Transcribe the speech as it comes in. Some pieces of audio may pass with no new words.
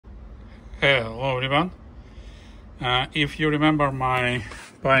Hello everyone. If you remember my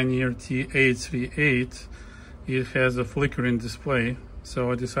Pioneer T-858, it has a flickering display,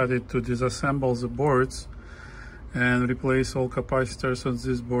 so I decided to disassemble the boards and replace all capacitors on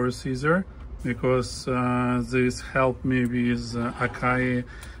this board easier, because this helped me with Akai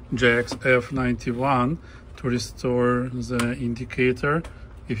JAX F91 to restore the indicator.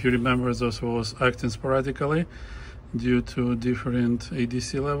 If you remember, this was acting sporadically due to different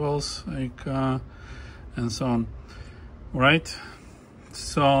ADC levels, and so on. Right,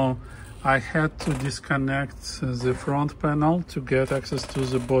 so I had to disconnect the front panel to get access to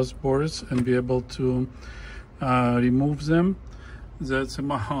the both boards and be able to remove them. That's the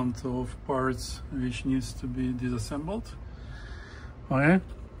amount of parts which needs to be disassembled. Okay,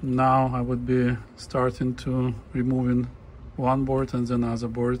 now I would be starting to removing one board and then another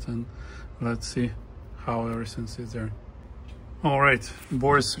board, and let's see how everything is there. All right,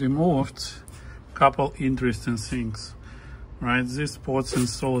 boards removed. Couple interesting things, right? These spots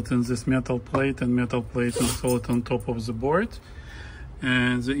installed in this metal plate and metal plate installed on top of the board.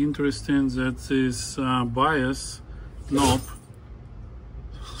 And the interesting that this bias knob,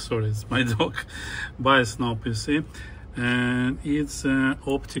 sorry, it's my dog, bias knob, you see, and it's an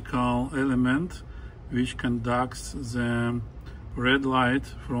optical element which conducts the red light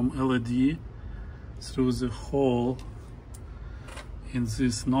from LED through the hole in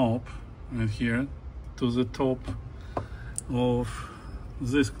this knob right here to the top of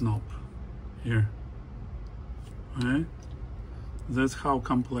this knob here. Okay? That's how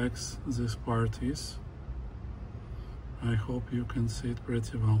complex this part is. I hope you can see it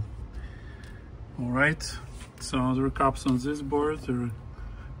pretty well. Alright, so there are cups on this board, there are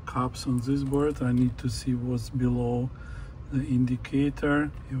cups on this board. I need to see what's below the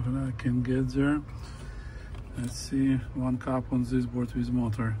indicator, if I can get there. Let's see, one cup on this board with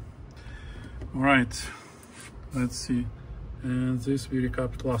motor. All right, let's see. And this we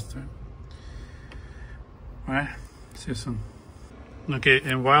recapped last time. All right, see you soon. Okay,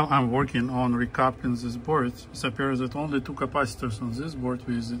 and while I'm working on recapping this board, it appears that only two capacitors on this board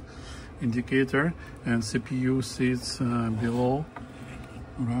with indicator, and CPU sits below,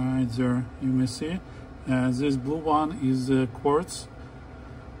 right there, you may see. This blue one is quartz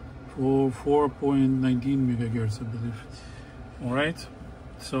for 4.19 megahertz, I believe. All right,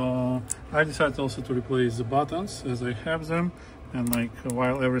 so I decided also to replace the buttons as I have them, and like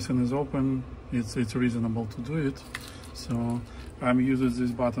while everything is open, it's reasonable to do it. So I'm using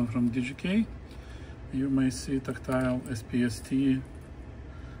this button from DGK. You may see tactile SPST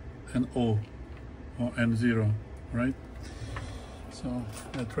and O or M0, right? So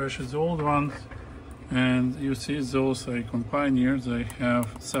I trashed the old one. And you see those like on Pioneer, they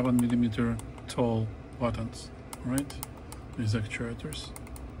have 7mm tall buttons, right? These actuators.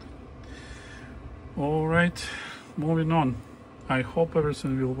 All right, moving on. I hope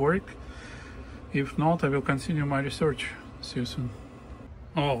everything will work. If not, I will continue my research. See you soon.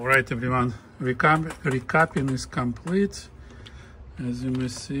 All right, everyone. Recapping is complete. As you may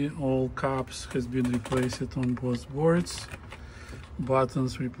see, all caps has been replaced on both boards.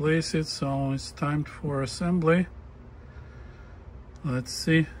 Buttons replace it, so it's time for assembly. Let's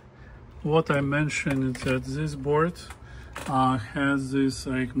see. What I mentioned is that this board has this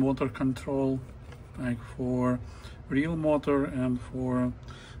like motor control, like for real motor and for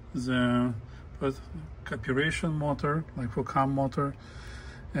the operation motor, like for CAM motor,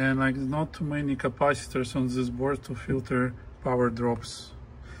 and like not too many capacitors on this board to filter power drops.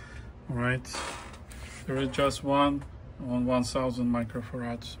 All right, there is just one on 1000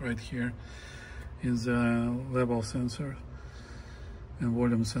 microfarads right here in the level sensor and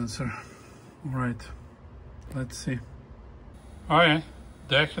volume sensor. All right, let's see. Okay,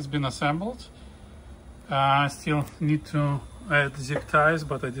 deck has been assembled. I still need to add zip ties,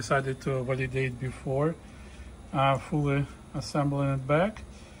 but I decided to validate before fully assembling it back.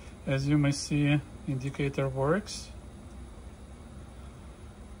 As you may see, indicator works.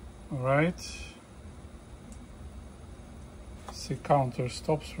 All right. See, counter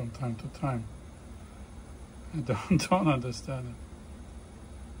stops from time to time. I don't understand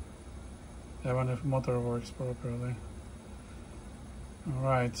it. Even if motor works properly.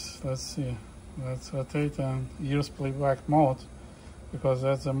 Alright, let's see. Let's rotate and use playback mode, because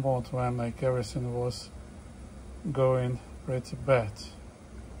that's the mode when like everything was going pretty bad.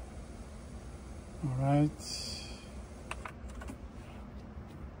 Alright.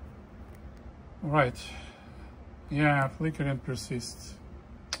 Alright. Yeah, flickering persists.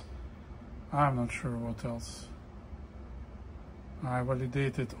 I'm not sure what else. I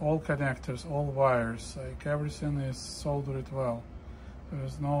validated all connectors, all wires, like everything is soldered well.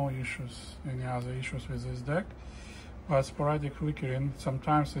 There's no issues, any other issues with this deck. But sporadic flickering,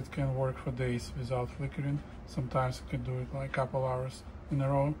 sometimes it can work for days without flickering. Sometimes it can do it like a couple hours in a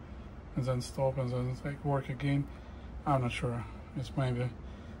row and then stop and then like work again. I'm not sure. It's maybe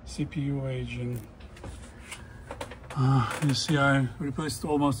CPU aging. You see, I replaced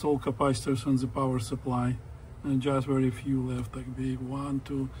almost all capacitors on the power supply, and just very few left, like big 1,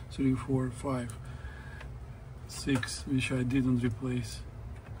 2, 3, 4, 5, 6, which I didn't replace.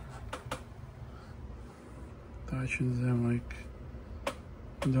 Touching them, like,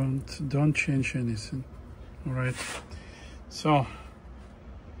 don't change anything. All right. So,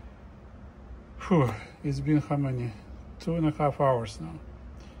 it's been how many? 2.5 hours now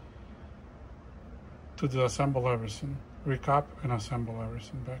to disassemble everything, recap and assemble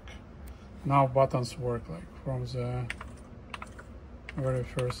everything back. Now buttons work like from the very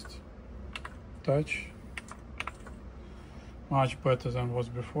first touch, much better than was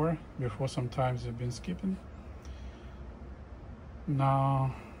before. Before sometimes they've been skipping.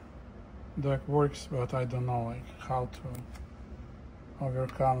 Now deck works, but I don't know like how to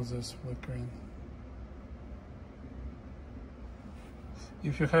overcome this flickering.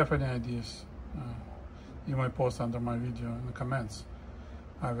 If you have any ideas, you may post under my video in the comments.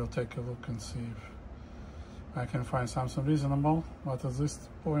 I will take a look and see if I can find something reasonable, but at this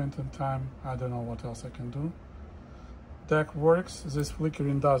point in time, I don't know what else I can do. Deck works, this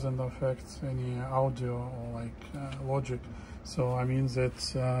flickering doesn't affect any audio or like logic. So I mean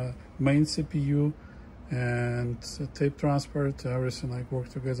that main CPU and tape transport, everything like work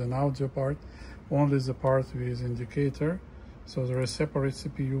together in audio part, only the part with indicator. So there is separate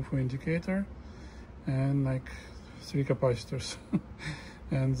CPU for indicator and like 3 capacitors.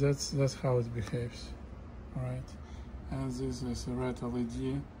 And that's how it behaves. All right. And this is a red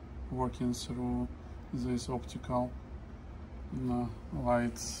LED working through this optical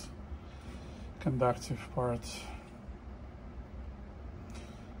light conductive part.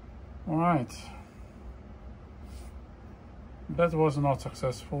 All right. That was not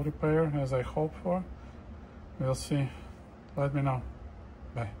successful repair as I hoped for. We'll see. Let me know.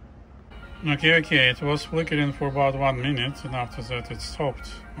 Bye. Okay, it was flickering for about 1 minute, and after that it stopped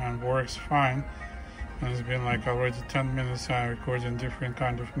and works fine. And it's been like already 10 minutes I'm recording different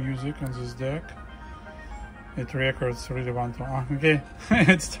kind of music on this deck. It records really one to okay,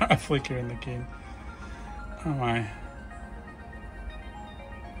 it started flickering again. Oh my.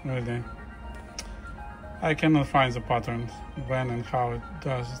 Really. I cannot find the pattern when and how it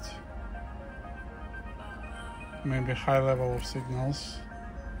does it. Maybe high level of signals.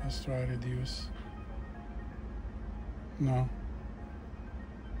 Let's try reduce. No.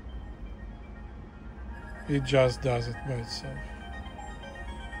 It just does it by itself.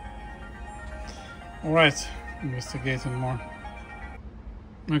 Alright, investigating more.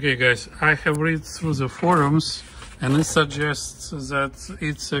 Okay guys, I have read through the forums and it suggests that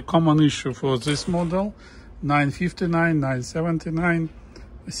it's a common issue for this model, 959, 979,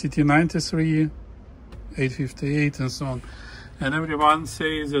 CT93, 858 and so on. And everyone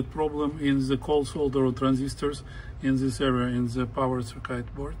says that problem in the cold solder or transistors in this area, in the power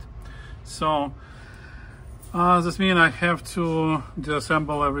circuit board. So this means I have to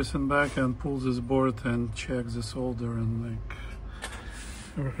disassemble everything back and pull this board and check the solder and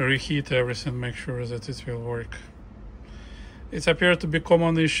like reheat everything, make sure that it will work. It appears to be a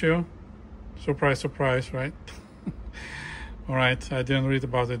common issue. Surprise, surprise, right? All right, I didn't read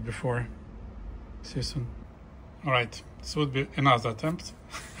about it before. See you soon. All right, this would be another attempt.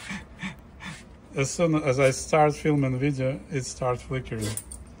 As soon as I start filming video, it starts flickering.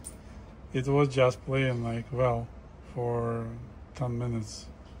 It was just playing like well for 10 minutes,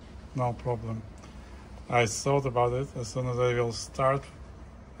 no problem. I thought about it as soon as I will start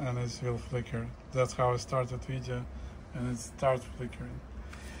and it will flicker. That's how I started video and it starts flickering.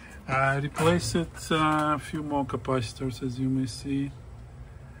 I replaced it a few more capacitors as you may see.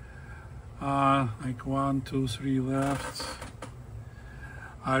 Like 1, 2, 3 left.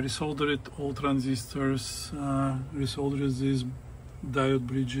 I resoldered all transistors, resoldered these diode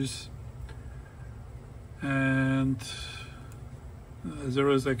bridges, and there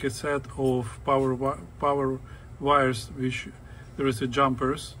is like a set of power wires which there is a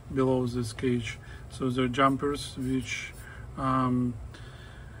jumpers below this cage. So there are jumpers which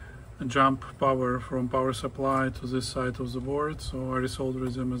jump power from power supply to this side of the board. So I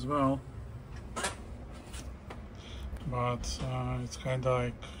resoldered them as well. But it's kind of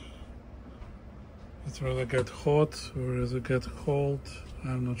like it really get hot or does it get cold?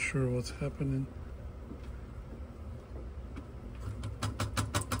 I'm not sure what's happening.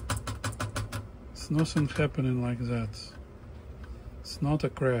 It's nothing happening like that. It's it's not a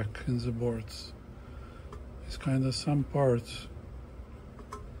crack in the boards. It's kind of some parts.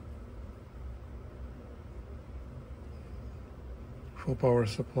 For power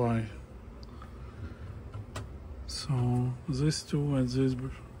supply. So these two and these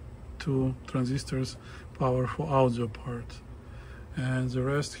two transistors power for audio part, and the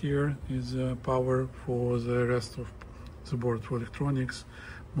rest here is power for the rest of the board, for electronics,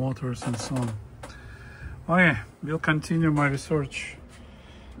 motors, and so on. Okay, we'll continue my research.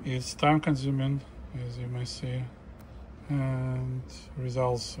 It's time consuming, as you may see, and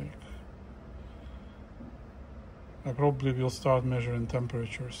results sake. I probably will start measuring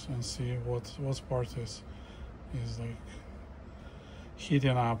temperatures and see what part is like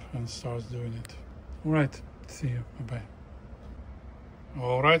heating up, and start doing it. All right, see you. Bye bye.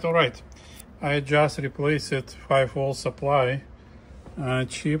 All right. I just replaced 5-volt supply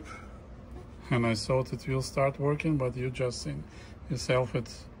chip, and I thought it will start working, but you just seen yourself it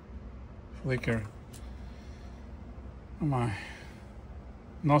flicker. Oh my,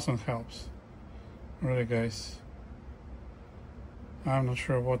 nothing helps, really, guys. I'm not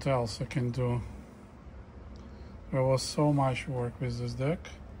sure what else I can do. There was so much work with this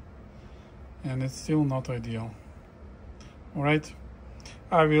deck, and it's still not ideal. Alright,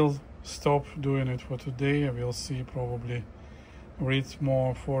 I will stop doing it for today. I will see, probably read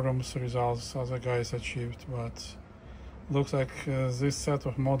more forums results other guys achieved, but looks like this set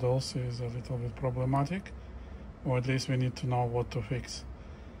of models is a little bit problematic, or at least we need to know what to fix.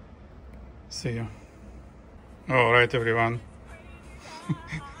 See you. Alright, everyone.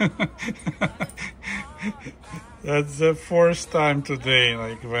 That's the first time today,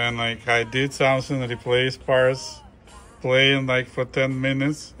 like when I did something, replace parts, playing for 10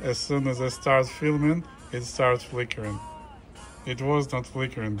 minutes. As soon as I start filming, it starts flickering. It was not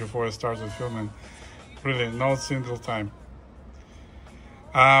flickering before I started filming. Really, not a single time.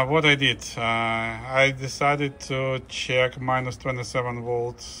 What I did, I decided to check minus 27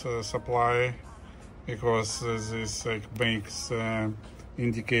 volts supply, because this makes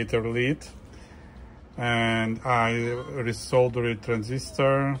indicator lit, and I resoldered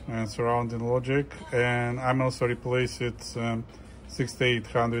transistor and surrounding logic, and I'm also replaced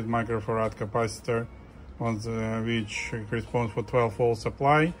 6800 microfarad capacitor on which corresponds for 12-volt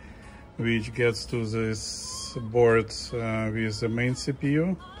supply, which gets to this board with the main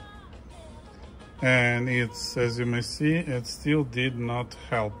CPU, and it's, as you may see, it still did not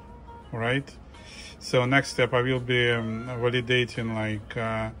help. Right. So next step, I will be validating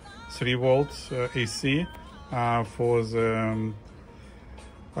 3 volts AC for the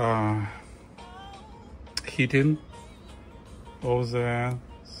heating of the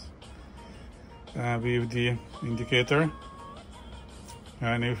VFD indicator,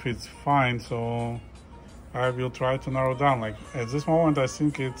 and if it's fine, so I will try to narrow down. At this moment, I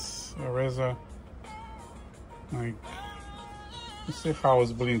think it's rather see how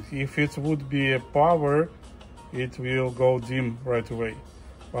it's blink. If it would be a power, it will go dim right away,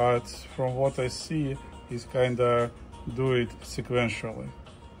 but from what I see, it's kinda do it sequentially,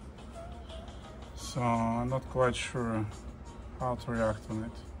 so I'm not quite sure how to react on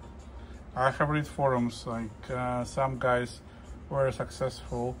it. I have read forums, some guys were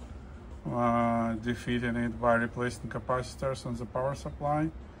successful defeating it by replacing capacitors on the power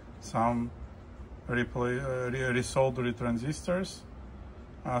supply, some resoldered transistors.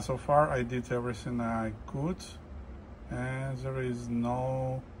 So far I did everything I could, and there is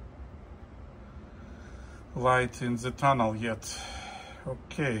no light in the tunnel yet.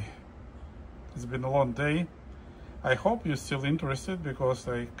 Okay, it's been a long day. I hope you're still interested, because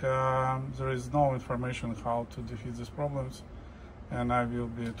there is no information how to defeat these problems, and I will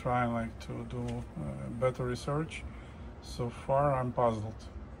be trying to do better research. So far I'm puzzled.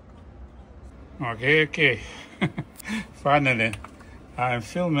 Okay. Finally, I'm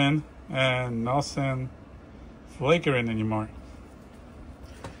filming and nothing flickering anymore.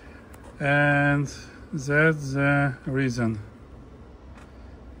 And that's the reason.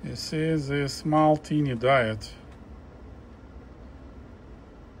 You see this small teeny diode.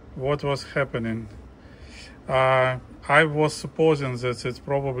 What was happening? I was supposing that it's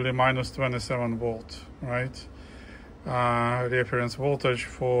probably minus 27 volt, right? Reference voltage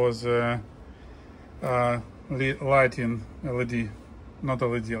for the lighting LED, not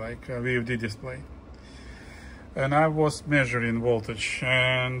LED, VFD display. And I was measuring voltage,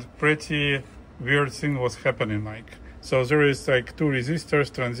 and pretty weird thing was happening. So there is 2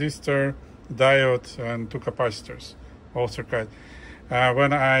 resistors, transistor, diode, and 2 capacitors, all circuit.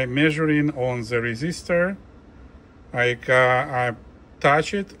 When I measuring on the resistor, I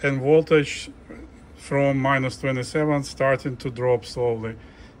touch it, and voltage from minus 27 starting to drop slowly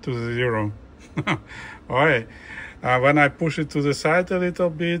to the 0. Alright, when I push it to the side a little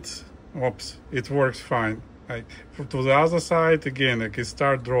bit, oops, it works fine. Like to the other side again, like it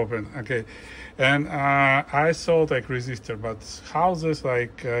start dropping. Okay, and I saw like resistor, but how's this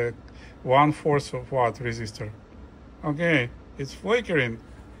like 1/4 of watt resistor? Okay, it's flickering.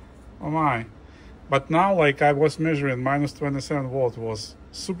 Oh my! But now, like I was measuring, minus 27 volt was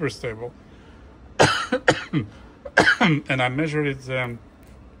super stable, and I measured it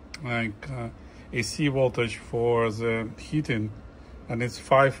AC voltage for the heating, and it's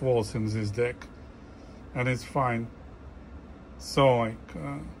 5 volts in this deck, and it's fine. So like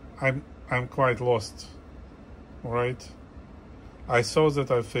I'm quite lost, right? I saw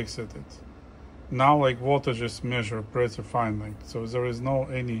that I fixed it. Now like voltage is measured pretty fine, like so there is no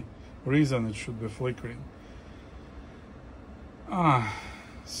any reason it should be flickering.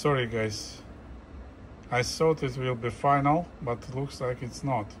 Sorry guys, I thought it will be final, but it looks like it's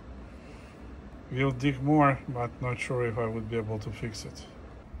not. We'll dig more, but not sure if I would be able to fix it.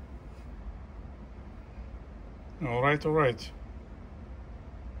 Alright.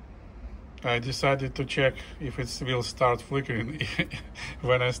 I decided to check if it will start flickering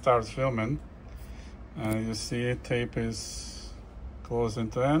when I start filming. You see tape is closing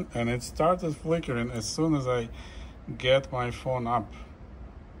to end, and it started flickering as soon as I get my phone up.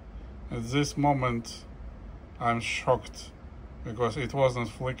 At this moment I'm shocked, because it wasn't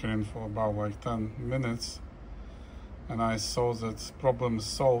flickering for about like 10 minutes, and I saw that problem is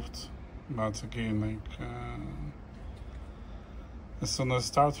solved. But again, like as soon as I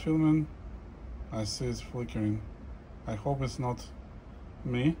start filming, I see it's flickering. I hope it's not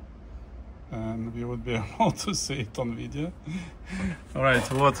me, and we would be able to see it on video.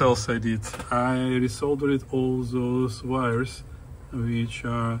 Alright, what else I did? I resoldered all those wires which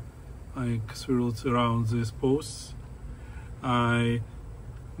are like swirled around these posts. I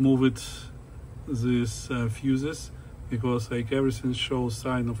moved these fuses because like everything shows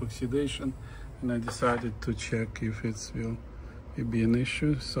sign of oxidation, and I decided to check if it will be an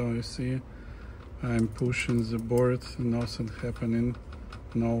issue. So you see I'm pushing the board, nothing happening,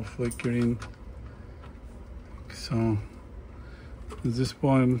 no flickering. So at this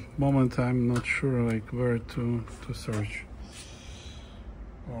moment I'm not sure like where to search.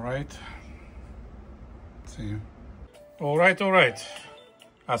 Alright, see you. Alright,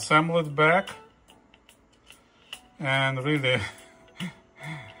 assemble it back, and really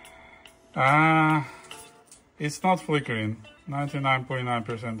it's not flickering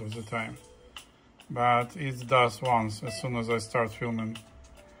 99.9% of the time, but it does once as soon as I start filming.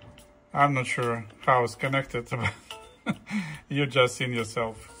 I'm not sure how it's connected, but you just seen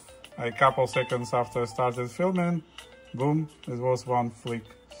yourself. A couple seconds after I started filming, boom, it was one flick.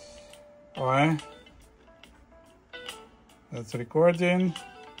 Alright, that's recording.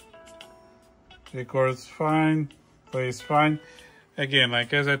 Records fine, plays fine. Again,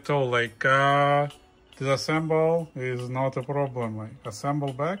 like as I told, like disassemble is not a problem. Like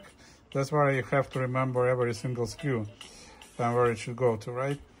assemble back, that's why you have to remember every single screw and where it should go to,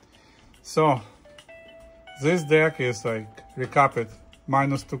 right? So this deck is like recapped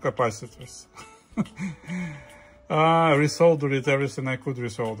minus 2 capacitors. Resoldered it, everything I could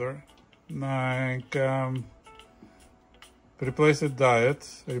resolder. Like replace it diode,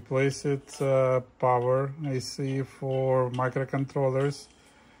 replace it power AC for microcontrollers,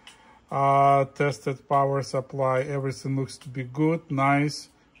 tested power supply, everything looks to be good, nice,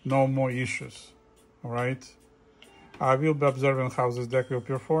 no more issues. Alright, I will be observing how this deck will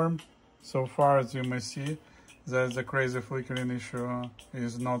perform. So far, as you may see, that the crazy flickering issue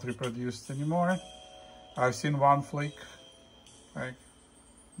is not reproduced anymore. I've seen one flick, like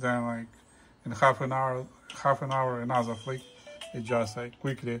then like in half an hour another flick. It just like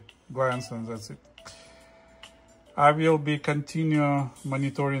quickly glance and that's it. I will be continue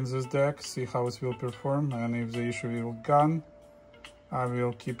monitoring this deck, see how it will perform, and if the issue will gone, I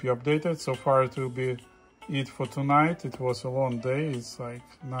will keep you updated. So far it will be it for tonight. It was a long day, it's like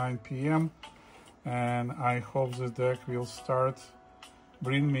 9 p.m. and I hope this deck will start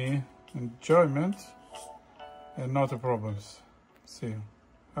bring me enjoyment and not problems. See you.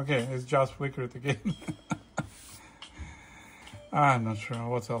 Okay, it's just flickered again. I'm not sure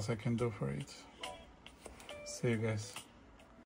what else I can do for it. See you guys.